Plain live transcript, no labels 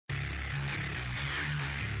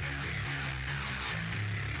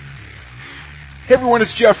Hey everyone,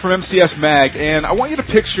 it's Jeff from MCS Mag, and I want you to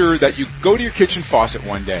picture that you go to your kitchen faucet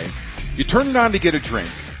one day, you turn it on to get a drink,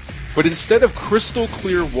 but instead of crystal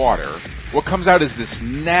clear water, what comes out is this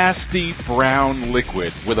nasty brown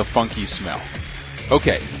liquid with a funky smell.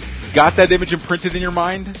 Okay, got that image imprinted in your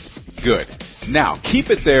mind? Good. Now, keep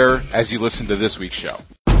it there as you listen to this week's show.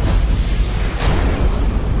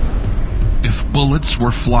 If bullets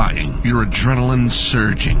were flying, your adrenaline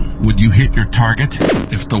surging, would you hit your target?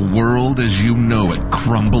 If the world as you know it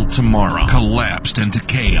crumbled tomorrow, collapsed into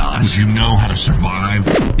chaos, would you know how to survive?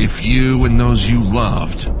 If you and those you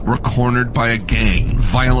loved were cornered by a gang,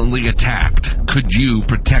 violently attacked, could you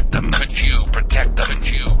protect them? Could you protect them? Could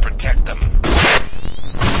you protect them?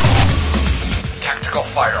 Tactical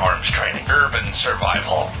firearms training, urban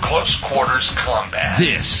survival, close quarters combat.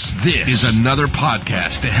 This is another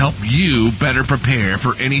podcast to help you better prepare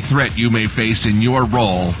for any threat you may face in your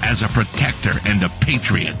role as a protector and a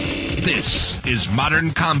patriot. This is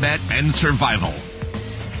Modern Combat and Survival.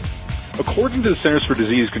 According to the Centers for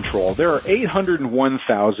Disease Control, there are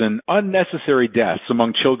 801,000 unnecessary deaths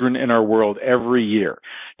among children in our world every year.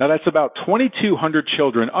 Now that's about 2,200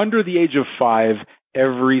 children under the age of 5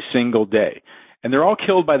 every single day. And they're all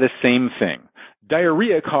killed by the same thing,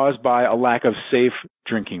 diarrhea caused by a lack of safe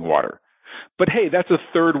drinking water. But hey, that's a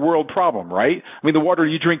third world problem, right? I mean, the water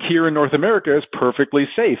you drink here in North America is perfectly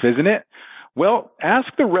safe, isn't it? Well, ask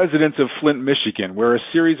the residents of Flint, Michigan, where a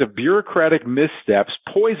series of bureaucratic missteps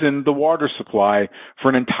poisoned the water supply for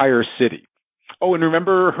an entire city. Oh, and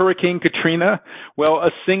remember Hurricane Katrina? Well, a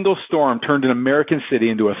single storm turned an American city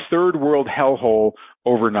into a third world hellhole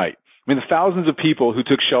overnight. I mean, the thousands of people who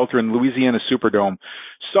took shelter in Louisiana Superdome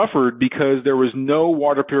suffered because there was no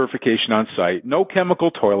water purification on site, no chemical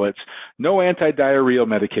toilets, no anti-diarrheal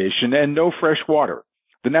medication, and no fresh water.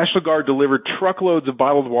 The National Guard delivered truckloads of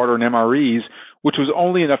bottled water and MREs, which was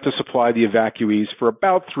only enough to supply the evacuees for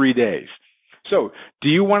about 3 days. So, do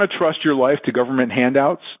you want to trust your life to government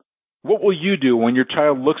handouts? What will you do when your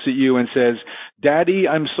child looks at you and says, "Daddy,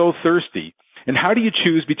 I'm so thirsty"? And how do you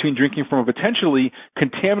choose between drinking from a potentially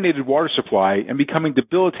contaminated water supply and becoming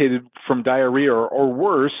debilitated from diarrhea or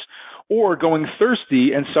worse, or going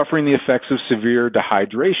thirsty and suffering the effects of severe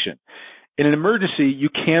dehydration? In an emergency, you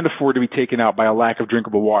can't afford to be taken out by a lack of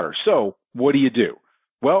drinkable water. So what do you do?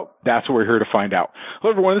 Well, that's what we're here to find out.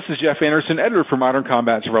 Hello, everyone. This is Jeff Anderson, editor for Modern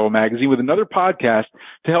Combat and Survival Magazine, with another podcast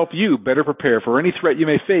to help you better prepare for any threat you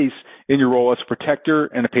may face in your role as a protector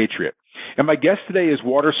and a patriot. And my guest today is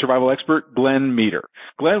water survival expert Glenn Meter.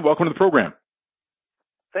 Glenn, welcome to the program.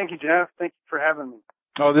 Thank you, Jeff. Thank you for having me.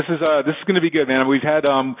 Oh, this is going to be good, man. We've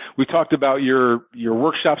talked about your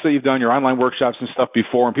workshops that you've done, your online workshops and stuff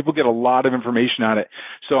before, and people get a lot of information on it.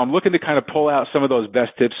 So I'm looking to kind of pull out some of those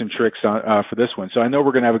best tips and tricks for this one. So I know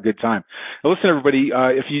we're going to have a good time. Now, listen, everybody,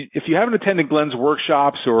 if you haven't attended Glenn's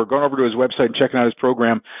workshops or gone over to his website and checking out his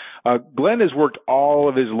program, Glenn has worked all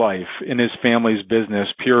of his life in his family's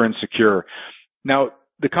business, Pure and Secure. Now,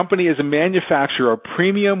 the company is a manufacturer of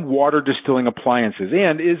premium water distilling appliances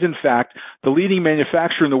and is, in fact, the leading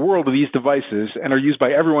manufacturer in the world of these devices and are used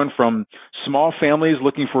by everyone from small families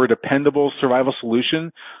looking for a dependable survival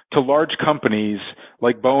solution to large companies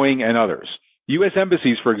like Boeing and others. U.S.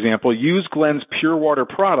 embassies, for example, use Glenn's Pure Water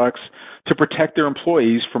products to protect their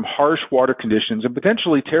employees from harsh water conditions and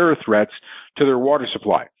potentially terror threats to their water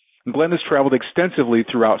supply. Glenn has traveled extensively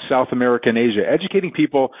throughout South America and Asia, educating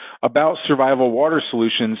people about survival water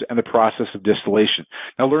solutions and the process of distillation.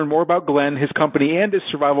 Now, learn more about Glenn, his company, and his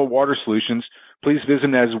survival water solutions. Please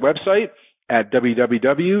visit his website at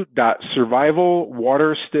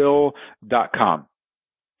www.survivalwaterstill.com.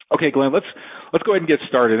 Okay, Glenn, let's go ahead and get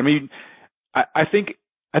started. I mean, I think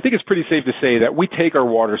it's pretty safe to say that we take our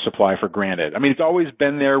water supply for granted. I mean, it's always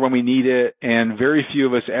been there when we need it, and very few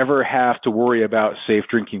of us ever have to worry about safe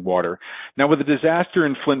drinking water. Now, with the disaster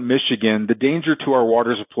in Flint, Michigan, the danger to our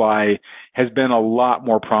water supply has been a lot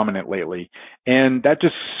more prominent lately, and that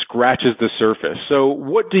just scratches the surface. So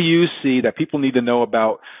what do you see that people need to know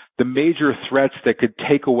about the major threats that could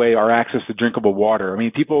take away our access to drinkable water? I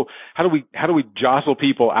mean, how do we jostle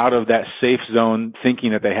people out of that safe zone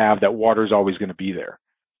thinking that they have that water is always going to be there?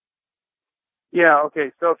 Yeah,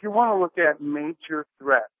 okay. So if you want to look at major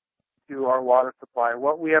threats to our water supply,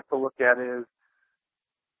 what we have to look at is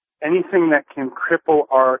anything that can cripple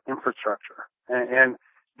our infrastructure. And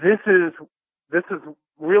this is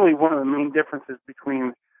really one of the main differences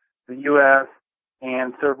between the U.S.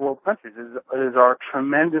 and third world countries is our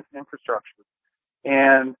tremendous infrastructure.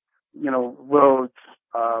 And, roads,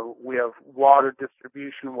 we have water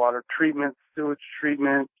distribution, water treatment, sewage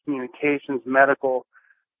treatment, communications, medical,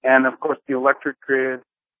 and of course the electric grid.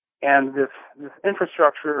 And this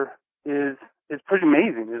infrastructure is pretty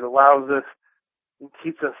amazing. It allows us, it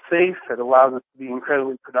keeps us safe. It allows us to be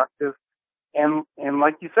incredibly productive. And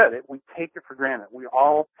like you said, we take it for granted. We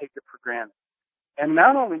all take it for granted. And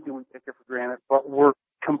not only do we take it for granted, but we're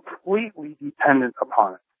completely dependent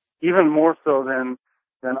upon it, even more so than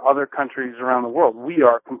other countries around the world. We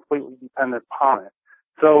are completely dependent upon it.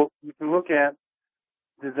 So you can look at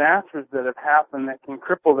disasters that have happened that can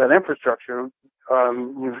cripple that infrastructure.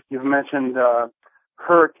 You've mentioned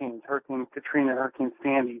hurricanes, Hurricane Katrina, Hurricane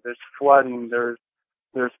Sandy. There's flooding. There's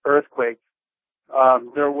earthquakes.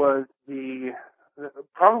 There was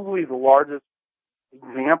probably the largest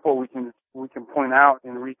example we can point out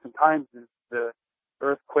in recent times is the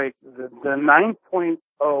earthquake, the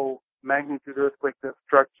 9.0 magnitude earthquake that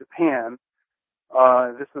struck Japan.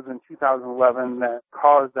 This was in 2011 that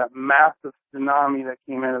caused that massive tsunami that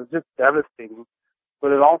came in. It was just devastating,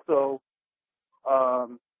 but it also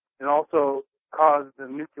caused the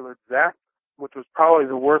nuclear disaster, which was probably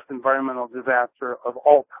the worst environmental disaster of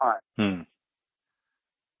all time.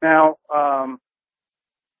 Now,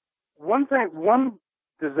 one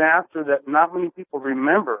disaster that not many people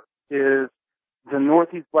remember is the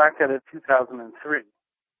Northeast blackout of 2003.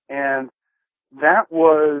 And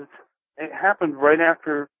it happened right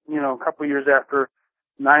after, a couple of years after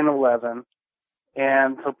 9/11.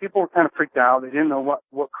 And so people were kind of freaked out. They didn't know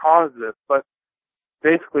what caused this. But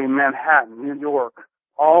basically Manhattan, New York,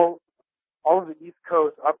 all of the East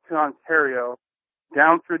Coast up to Ontario,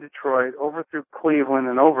 down through Detroit, over through Cleveland,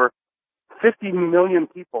 and over 50 million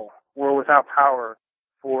people were without power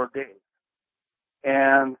for days.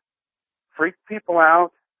 And freaked people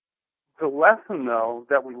out. The lesson, though,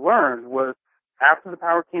 that we learned was after the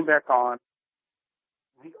power came back on,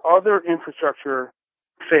 the other infrastructure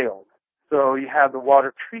failed. So you had the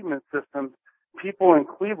water treatment systems. People in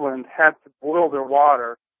Cleveland had to boil their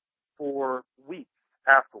water for weeks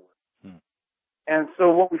afterwards. And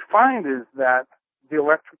so what we find is that the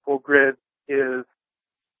electrical grid is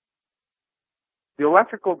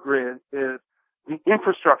the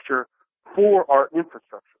infrastructure for our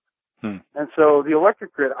infrastructure. And so the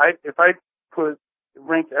electric grid, if I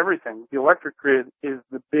rank everything, the electric grid is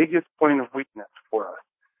the biggest point of weakness for us.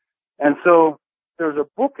 And so there's a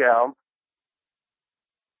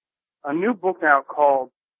new book out called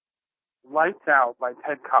Lights Out by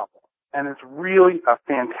Ted Koppel, and it's really a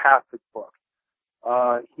fantastic book.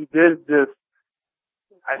 He did this,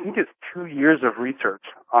 I think it's 2 years of research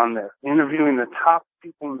on this, interviewing the top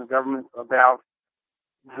people in the government about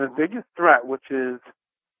the biggest threat, which is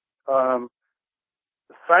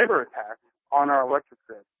cyber attacks on our electric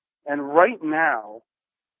grid. And right now,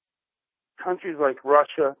 countries like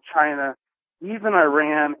Russia, China, even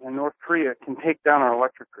Iran and North Korea can take down our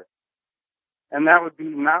electric grid. And that would be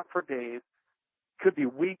not for days, could be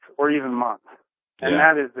weeks or even months. And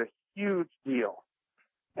that is a huge deal.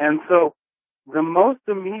 And so the most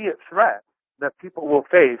immediate threat that people will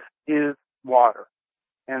face is water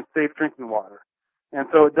and safe drinking water. And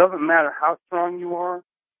so it doesn't matter how strong you are.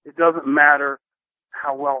 It doesn't matter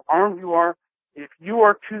how well armed you are. If you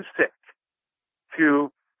are too sick to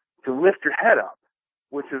lift your head up,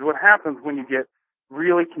 which is what happens when you get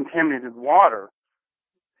really contaminated water,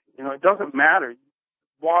 it doesn't matter.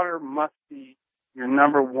 Water must be your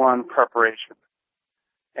number one preparation.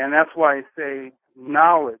 And that's why I say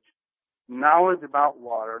knowledge about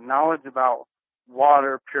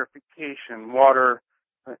water purification,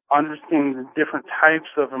 understanding the different types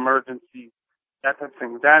of emergencies, that type of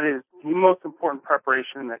thing. That is the most important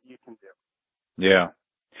preparation that you can do. Yeah.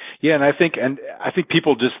 Yeah, and I think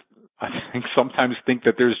people sometimes think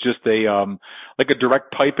that there's just a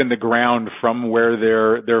direct pipe in the ground from where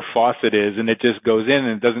their faucet is, and it just goes in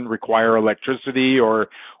and it doesn't require electricity or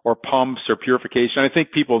pumps or purification. I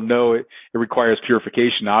think people know it requires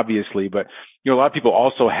purification, obviously, but a lot of people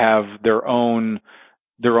also have their own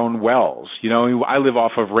wells. I live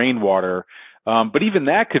off of rainwater. But even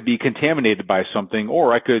that could be contaminated by something,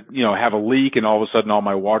 or I could, have a leak and all of a sudden all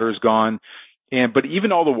my water is gone. But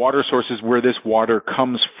even all the water sources where this water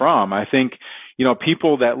comes from, I think,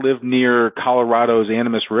 people that live near Colorado's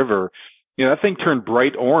Animas River, that thing turned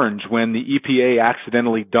bright orange when the EPA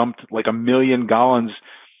accidentally dumped like 1 million gallons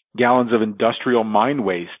of industrial mine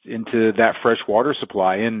waste into that fresh water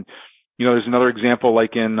supply. And, there's another example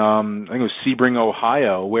like in, I think it was Sebring,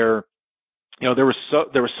 Ohio, where there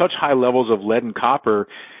were such high levels of lead and copper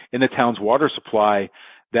in the town's water supply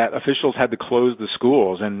that officials had to close the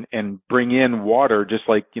schools and bring in water just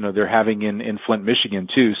like, they're having in Flint, Michigan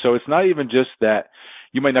too. So it's not even just that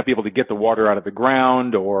you might not be able to get the water out of the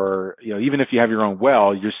ground or, even if you have your own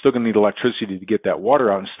well, you're still going to need electricity to get that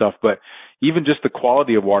water out and stuff. But even just the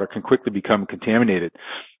quality of water can quickly become contaminated.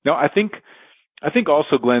 Now, I think I think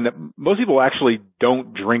also, Glenn, that most people actually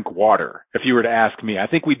don't drink water, if you were to ask me. I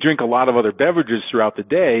think we drink a lot of other beverages throughout the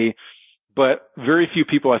day, but very few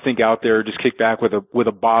people, I think, out there just kick back with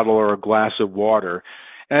a bottle or a glass of water.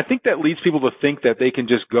 And I think that leads people to think that they can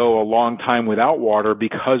just go a long time without water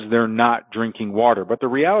because they're not drinking water. But the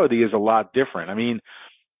reality is a lot different. I mean,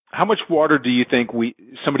 how much water do you think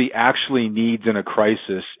somebody actually needs in a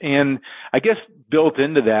crisis? And I guess built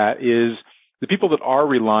into that is the people that are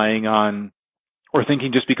relying on or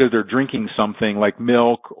thinking just because they're drinking something like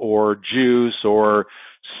milk or juice or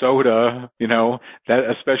soda, that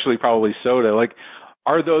especially probably soda, like,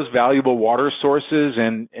 are those valuable water sources?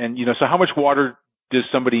 And so how much water does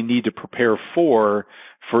somebody need to prepare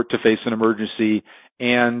to face an emergency?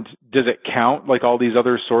 And does it count like all these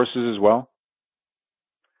other sources as well?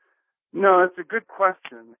 No, that's a good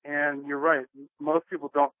question. And you're right. Most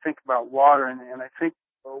people don't think about water. And I think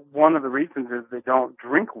one of the reasons is they don't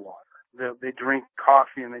drink water. They drink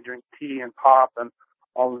coffee and they drink tea and pop and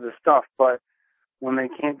all of this stuff. But when they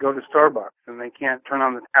can't go to Starbucks and they can't turn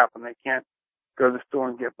on the tap and they can't go to the store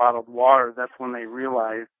and get bottled water, that's when they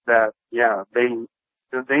realize that, they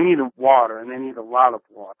need water, and they need a lot of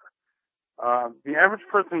water. The average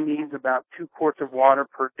person needs about 2 quarts of water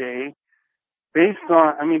per day based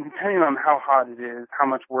on, depending on how hot it is, how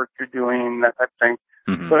much work you're doing, that type of thing.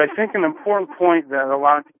 Mm-hmm. But I think an important point that a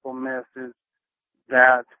lot of people miss is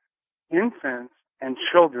that infants and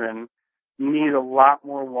children need a lot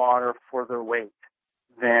more water for their weight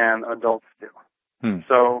than adults do.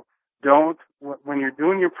 So when you're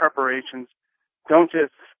doing your preparations, don't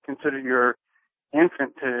just consider your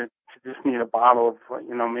infant to just need a bottle of,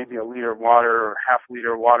 maybe a liter of water or half a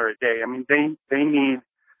liter of water a day. They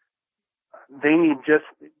need just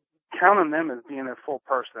count on them as being a full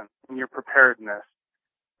person in your preparedness.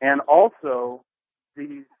 And also,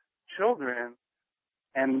 these children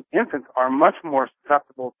and infants are much more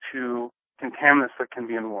susceptible to contaminants that can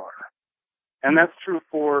be in water. And that's true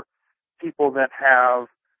for people that have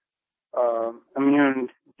immune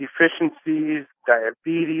deficiencies,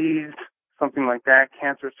 diabetes, something like that,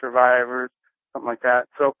 cancer survivors, something like that.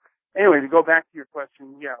 So anyway, to go back to your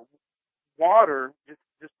question, water,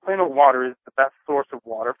 just plain old water is the best source of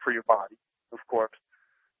water for your body, of course.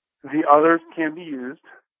 The others can be used,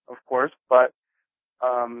 of course, but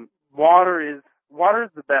water is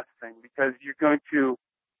the best thing because you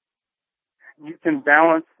can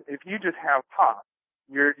balance. If you just have pop,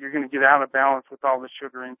 you're going to get out of balance with all the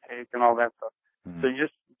sugar intake and all that stuff. Mm-hmm. So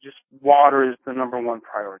just water is the number one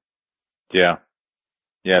priority. Yeah,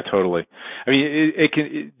 totally.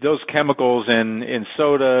 Those chemicals in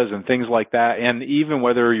sodas and things like that, and even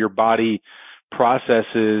whether your body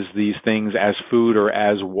processes these things as food or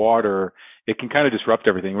as water, it can kind of disrupt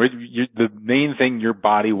everything. The main thing your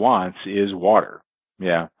body wants is water.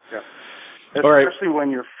 Yeah. Especially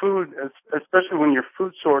when your food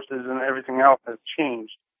sources and everything else has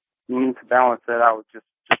changed, you need to balance that out with just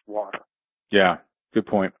water. Yeah, good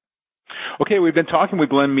point. Okay, we've been talking with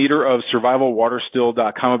Glenn Meter of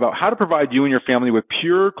SurvivalWaterStill.com about how to provide you and your family with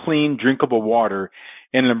pure, clean, drinkable water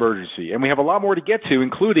in an emergency. And we have a lot more to get to,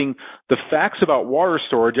 including the facts about water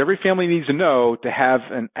storage every family needs to know to have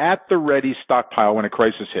an at-the-ready stockpile when a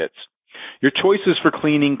crisis hits. Your choices for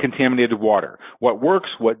cleaning contaminated water, what works,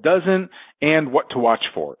 what doesn't, and what to watch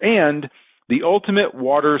for. And the ultimate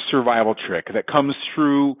water survival trick that comes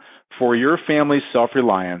through for your family's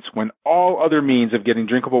self-reliance when all other means of getting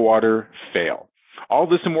drinkable water fail. All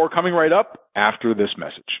this and more coming right up after this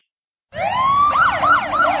message.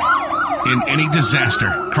 In any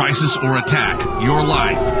disaster, crisis, or attack, your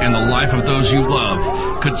life and the life of those you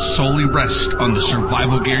love could solely rest on the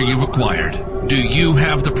survival gear you've acquired. Do you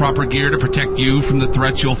have the proper gear to protect you from the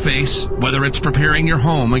threats you'll face? Whether it's preparing your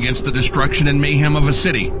home against the destruction and mayhem of a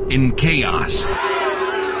city in chaos,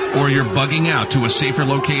 or you're bugging out to a safer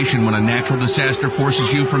location when a natural disaster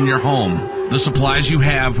forces you from your home, the supplies you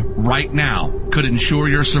have right now could ensure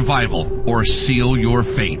your survival or seal your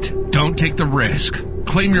fate. Don't take the risk.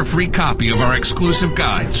 Claim your free copy of our exclusive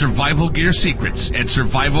guide, Survival Gear Secrets, at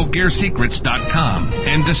survivalgearsecrets.com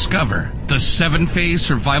and discover the 7-phase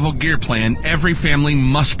survival gear plan every family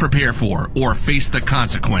must prepare for or face the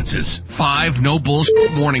consequences. 5 no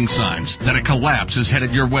bullshit warning signs that a collapse is headed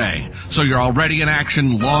your way, so you're already in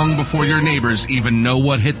action long before your neighbors even know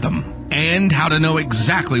what hit them. and how to know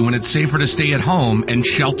exactly when it's safer to stay at home and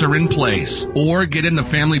shelter in place, or get in the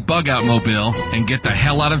family bug-out mobile and get the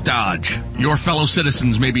hell out of Dodge. Your fellow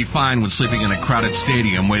citizens may be fine with sleeping in a crowded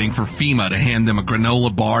stadium waiting for FEMA to hand them a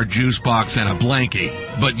granola bar, juice box, and a blankie,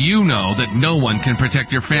 but you know that no one can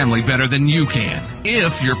protect your family better than you can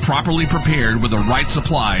if you're properly prepared with the right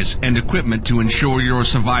supplies and equipment to ensure your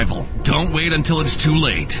survival. Don't wait until it's too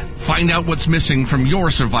late. Find out what's missing from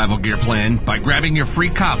your survival gear plan by grabbing your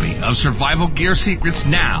free copy of Survival Gear Secrets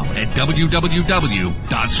now at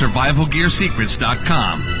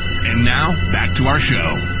www.survivalgearsecrets.com. And now, back to our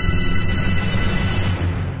show.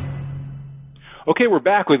 Okay, we're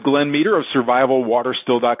back with Glenn Meter of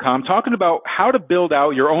SurvivalWaterStill.com talking about how to build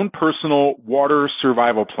out your own personal water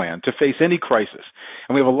survival plan to face any crisis.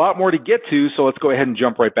 And we have a lot more to get to, so let's go ahead and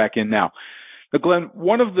jump right back in now. Now, Glenn,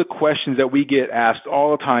 one of the questions that we get asked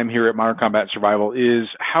all the time here at Modern Combat Survival is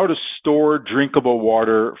how to store drinkable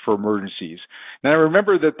water for emergencies. Now, I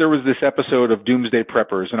remember that there was this episode of Doomsday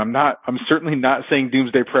Preppers, and I'm certainly not saying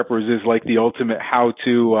Doomsday Preppers is like the ultimate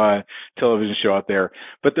how-to television show out there,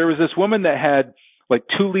 but there was this woman that had like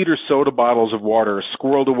 2-liter soda bottles of water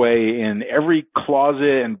squirreled away in every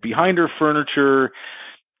closet and behind her furniture.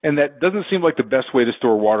 And that doesn't seem like the best way to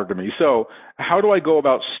store water to me. So how do I go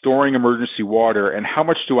about storing emergency water, and how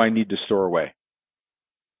much do I need to store away?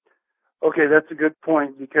 Okay, that's a good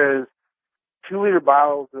point, because 2-liter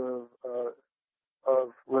bottles of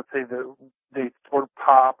let's say they store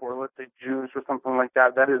pop or let's say juice or something like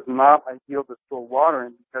that, that is not ideal to store water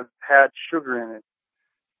in because it had sugar in it.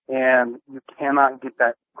 And you cannot get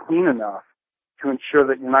that clean enough to ensure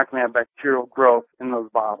that you're not going to have bacterial growth in those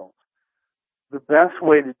bottles. The best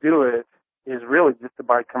way to do it is really just to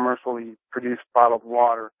buy commercially produced bottled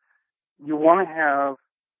water. You want to have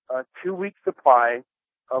a 2-week supply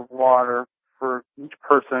of water for each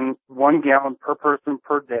person, 1 gallon per person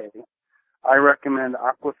per day. I recommend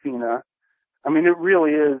Aquafina. I mean, it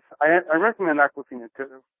really is. I recommend Aquafina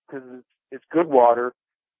because it's good water,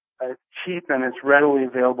 it's cheap, and it's readily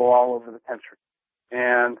available all over the country.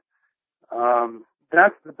 And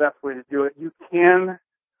that's the best way to do it. You can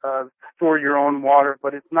store your own water,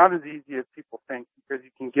 but it's not as easy as people think because you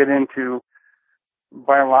can get into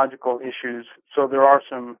biological issues. So there are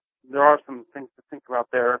some things to think about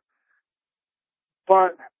there.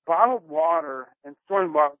 But bottled water and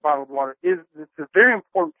storing bottled water it's a very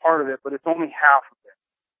important part of it, but it's only half of it.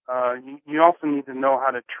 You also need to know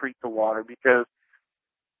how to treat the water because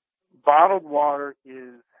bottled water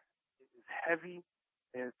is heavy,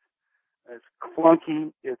 it's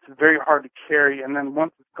clunky, it's very hard to carry, and then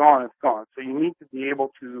once it's gone, it's gone. So you need to be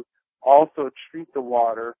able to also treat the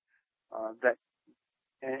water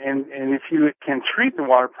and if you can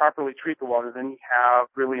properly treat the water, then you have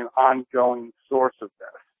really an ongoing source of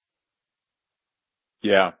this.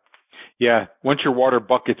 Yeah. Once your water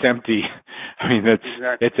bucket's empty, I mean,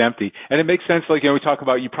 It's empty. And it makes sense, like, we talk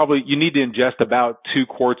about, you need to ingest about 2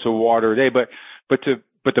 quarts of water a day, but to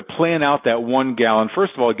plan out that 1 gallon,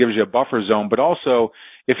 first of all, it gives you a buffer zone, but also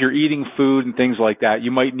if you're eating food and things like that,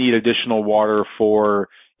 you might need additional water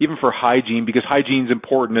even for hygiene, because hygiene is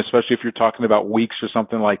important, especially if you're talking about weeks or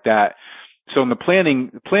something like that. So in the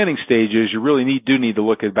planning stages, you really do need to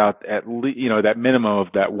look at about at least, that minimum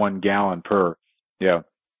of that 1 gallon per. Yeah.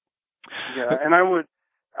 Yeah, and I would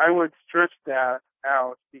stretch that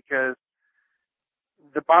out because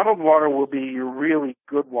the bottled water will be your really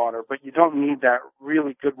good water, but you don't need that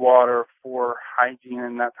really good water for hygiene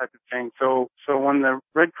and that type of thing. So when the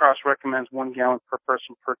Red Cross recommends 1 gallon per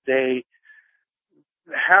person per day,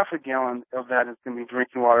 half a gallon of that is going to be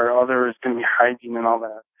drinking water, other is going to be hygiene and all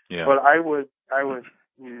that. Yeah. But I would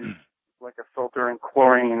use like a filter and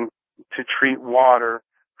chlorine to treat water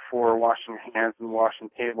for washing your hands and washing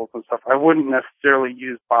tables and stuff. I wouldn't necessarily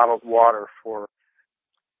use bottled water for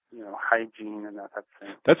hygiene and that type of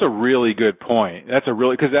thing. That's a really good point.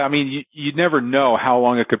 Because I mean, you never know how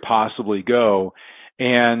long it could possibly go.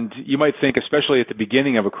 And you might think, especially at the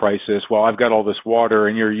beginning of a crisis, well, I've got all this water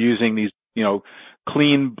and you're using these,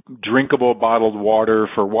 clean, drinkable bottled water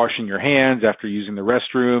for washing your hands after using the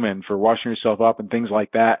restroom and for washing yourself up and things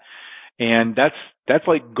like that. And that's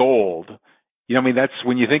like gold. That's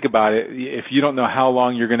when you think about it, if you don't know how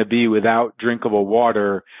long you're going to be without drinkable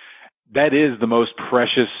water, that is the most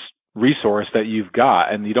precious resource that you've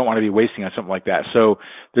got, and you don't want to be wasting on something like that. So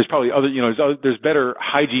there's probably there's better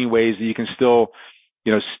hygiene ways that you can still,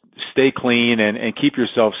 stay clean and keep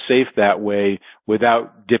yourself safe that way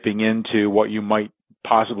without dipping into what you might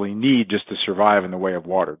possibly need just to survive in the way of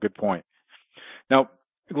water. Good point. Now,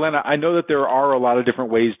 Glenn, I know that there are a lot of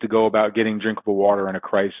different ways to go about getting drinkable water in a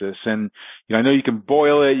crisis. And, I know you can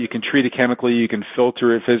boil it, you can treat it chemically, you can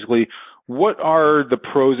filter it physically. What are the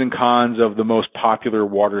pros and cons of the most popular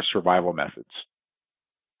water survival methods?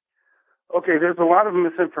 Okay, there's a lot of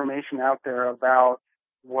misinformation out there about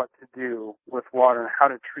what to do with water and how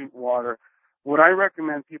to treat water. What I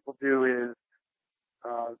recommend people do is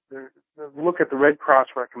look at the Red Cross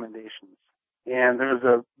recommendations. And there's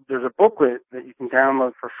a booklet that you can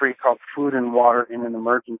download for free called Food and Water in an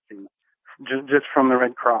Emergency, just from the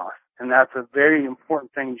Red Cross. And that's a very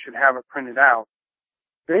important thing. You should have it printed out.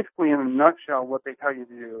 Basically, in a nutshell, what they tell you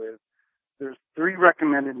to do is there's 3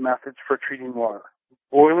 recommended methods for treating water: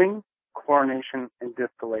 boiling, chlorination, and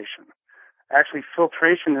distillation. Actually,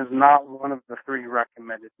 filtration is not one of the 3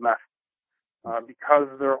 recommended methods because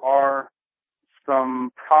there are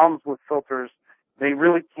some problems with filters. They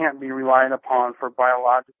really can't be relied upon for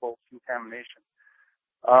biological contamination.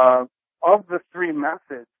 Of the 3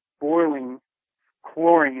 methods, boiling,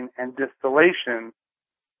 chlorine, and distillation,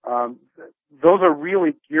 those are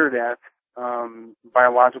really geared at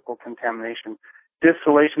biological contamination.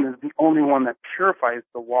 Distillation is the only one that purifies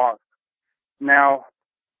the water. Now,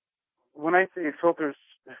 when I say filters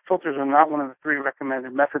are not one of the 3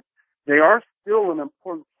 recommended methods, they are still an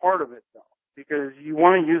important part of it, though, because you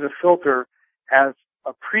want to use a filter as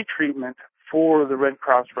a pre-treatment for the Red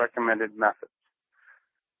Cross recommended methods.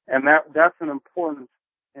 And that's an important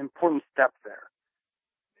step there.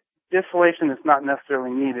 Distillation is not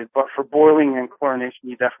necessarily needed, but for boiling and chlorination,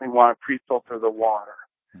 you definitely want to pre-filter the water.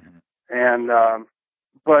 Mm-hmm. And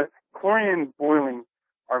but chlorine and boiling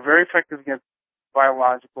are very effective against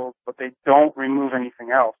biologicals, but they don't remove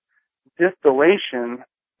anything else. Distillation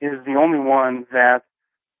is the only one that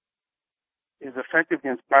is effective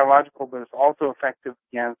against biological, but it's also effective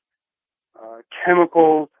against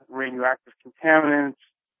chemicals, radioactive contaminants,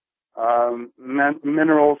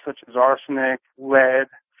 minerals such as arsenic, lead,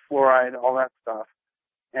 fluoride, all that stuff.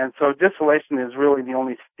 And so distillation is really the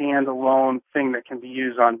only standalone thing that can be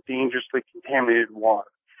used on dangerously contaminated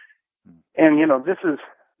water. And, this is,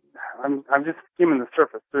 I'm just skimming the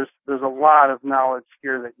surface. There's a lot of knowledge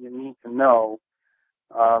here that you need to know,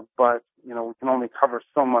 but, we can only cover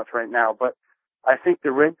so much right now. But I think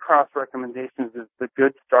the Red Cross recommendations is the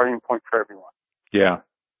good starting point for everyone. Yeah,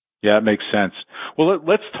 it makes sense. Well,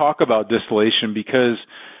 let's talk about distillation because,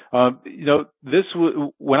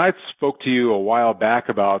 when I spoke to you a while back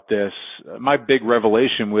about this, my big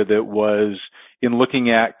revelation with it was in looking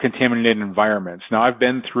at contaminated environments. Now, I've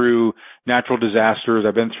been through natural disasters.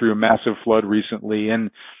 I've been through a massive flood recently. And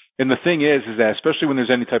the thing is that especially when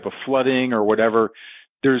there's any type of flooding or whatever,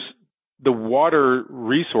 there's the water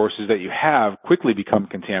resources that you have quickly become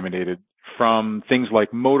contaminated from things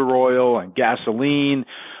like motor oil and gasoline,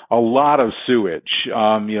 a lot of sewage.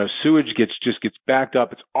 Sewage gets backed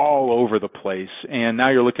up. It's all over the place. And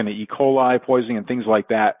now you're looking at E. coli poisoning and things like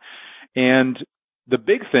that. And the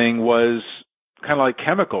big thing was kind of like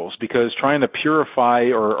chemicals, because trying to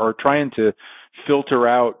purify or trying to filter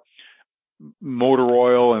out motor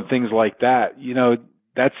oil and things like that,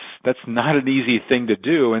 that's not an easy thing to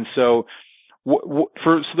do. And so so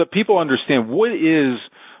that people understand, what is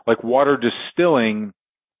like water distilling,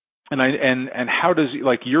 and how does,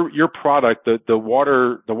 like, your product, the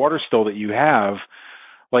water still that you have,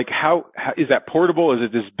 like how is that portable? Is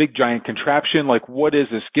it this big giant contraption? Like, what is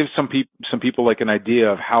this? Give some people like an idea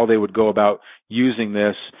of how they would go about using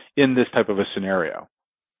this in this type of a scenario.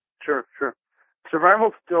 Sure.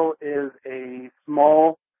 Survival Still is a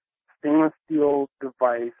small stainless steel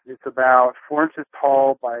device. It's about 4 inches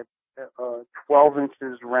tall by 12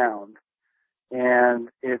 inches round, and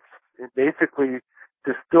it basically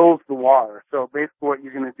distills the water. So basically what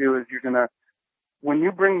you're going to do is when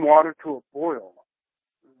you bring water to a boil,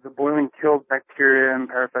 the boiling kills bacteria and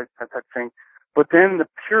parasites, that type of thing, but then the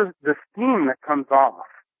steam that comes off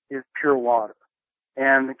is pure water,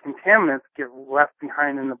 and the contaminants get left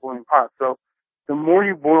behind in the boiling pot. So the more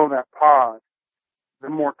you boil that pot, the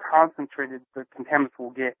more concentrated the contaminants will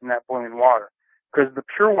get in that boiling water, because the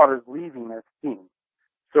pure water is leaving as steam.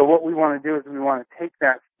 So what we want to do is we want to take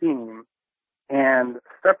that steam and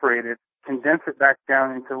separate it, condense it back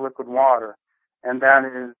down into liquid water, and that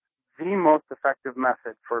is the most effective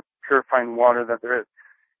method for purifying water that there is.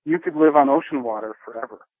 You could live on ocean water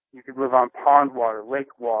forever. You could live on pond water,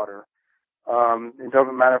 lake water. It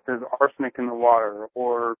doesn't matter if there's arsenic in the water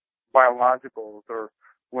or biologicals or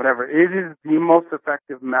whatever. It is the most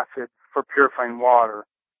effective method for purifying water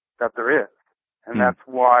that there is. And that's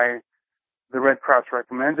why the Red Cross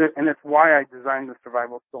recommends it, and it's why I designed the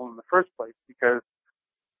Survival Still in the first place, because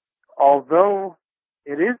although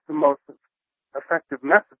it is the most effective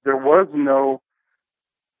methods. There was no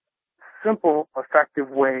simple, effective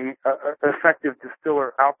way, effective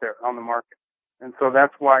distiller out there on the market. And so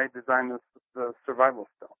that's why I designed the survival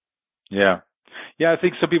still. Yeah. Yeah, I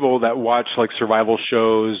think some people that watch like survival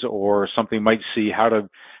shows or something might see how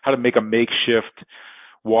to make a makeshift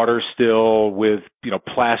water still with,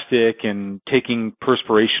 plastic and taking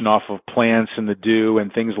perspiration off of plants in the dew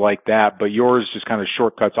and things like that. But yours just kind of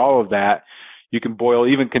shortcuts all of that. You can boil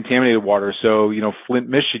even contaminated water. So, Flint,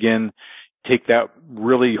 Michigan, take that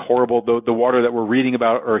really horrible, the water that we're reading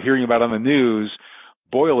about or hearing about on the news,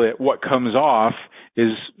 boil it. What comes off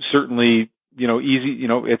is certainly, easy,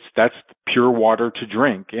 that's pure water to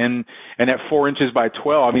drink. And at 4 inches by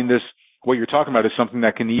 12, what you're talking about is something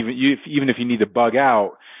that can even if you need to bug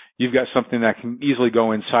out, you've got something that can easily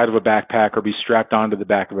go inside of a backpack or be strapped onto the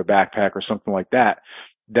back of a backpack or something like that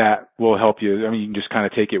will help you. You can just kind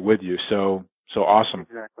of take it with you. So awesome.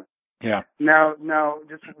 Exactly. Yeah. Now,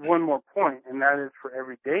 just one more point, and that is for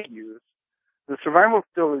everyday use. The survival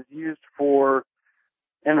still is used for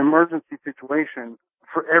an emergency situation.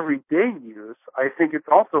 For everyday use, I think it's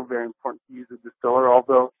also very important to use a distiller,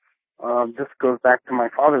 although this goes back to my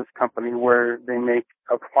father's company where they make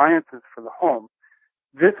appliances for the home.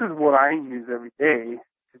 This is what I use every day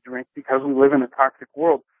to drink because we live in a toxic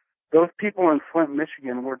world. Those people in Flint,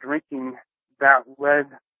 Michigan were drinking that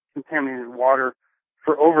lead-contaminated water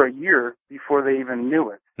for over a year before they even knew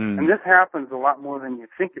it. And this happens a lot more than you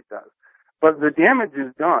think it does. But the damage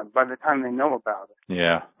is done by the time they know about it.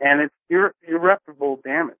 Yeah. And it's irreparable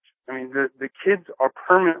damage. The kids are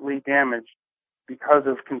permanently damaged because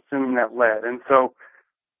of consuming that lead. And so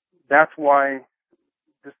that's why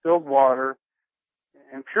distilled water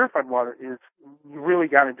and purified water you really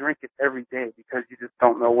got to drink it every day because you just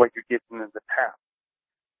don't know what you're getting in the tap.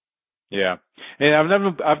 Yeah. And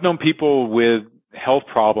I've known people with health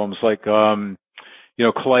problems like,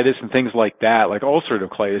 colitis and things like that, like ulcerative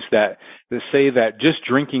colitis, that say that just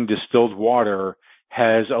drinking distilled water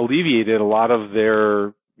has alleviated a lot of their,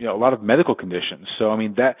 a lot of medical conditions. So,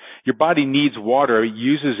 that your body needs water, it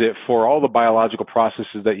uses it for all the biological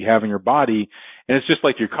processes that you have in your body. And it's just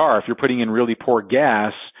like your car. If you're putting in really poor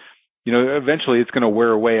gas, eventually it's going to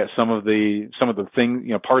wear away at some of the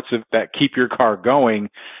things, parts of that keep your car going.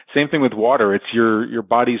 Same thing with water. It's your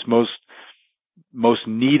body's most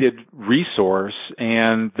needed resource,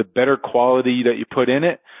 and the better quality that you put in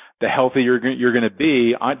it, the healthier you're going to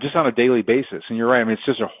be just on a daily basis. And you're right. It's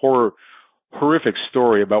just a horrific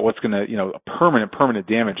story about what's going to, permanent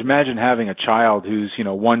damage. Imagine having a child who's,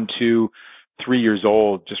 1, 2, 3 years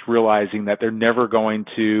old, just realizing that they're never going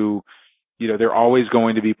to, they're always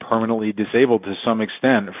going to be permanently disabled to some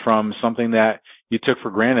extent from something that you took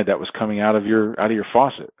for granted that was coming out of your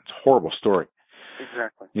faucet. It's a horrible story.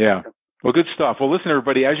 Exactly. Yeah. Well, good stuff. Well, listen,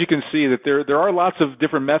 everybody, as you can see, that there are lots of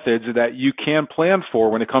different methods that you can plan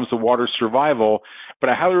for when it comes to water survival,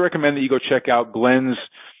 but I highly recommend that you go check out Glenn's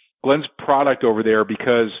product over there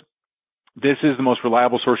because this is the most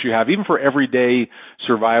reliable source you have, even for everyday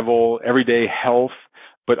survival, everyday health,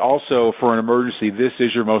 but also for an emergency. This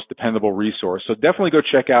is your most dependable resource. So definitely go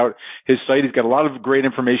check out his site. He's got a lot of great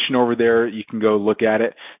information over there. You can go look at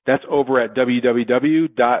it. That's over at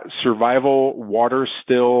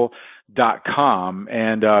www.survivalwaterstill.com,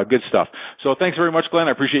 and good stuff. So thanks very much, Glenn.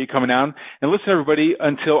 I appreciate you coming on. And listen, everybody,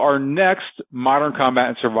 until our next Modern Combat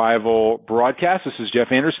and Survival broadcast, this is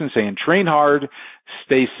Jeff Anderson saying train hard,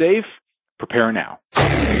 stay safe, prepare now.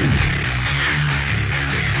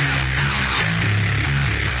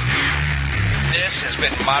 This has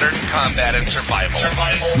been Modern Combat and Survival.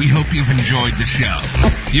 We hope you've enjoyed the show.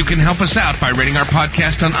 You can help us out by rating our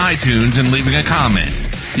podcast on iTunes and leaving a comment.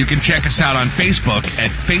 You can check us out on Facebook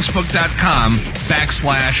at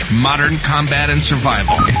facebook.com/Modern Combat and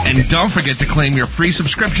Survival. And don't forget to claim your free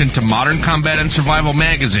subscription to Modern Combat and Survival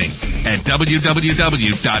magazine at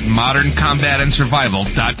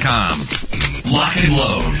www.moderncombatandsurvival.com. Lock and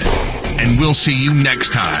load. And we'll see you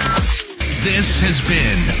next time. This has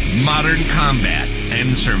been Modern Combat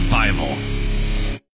and Survival.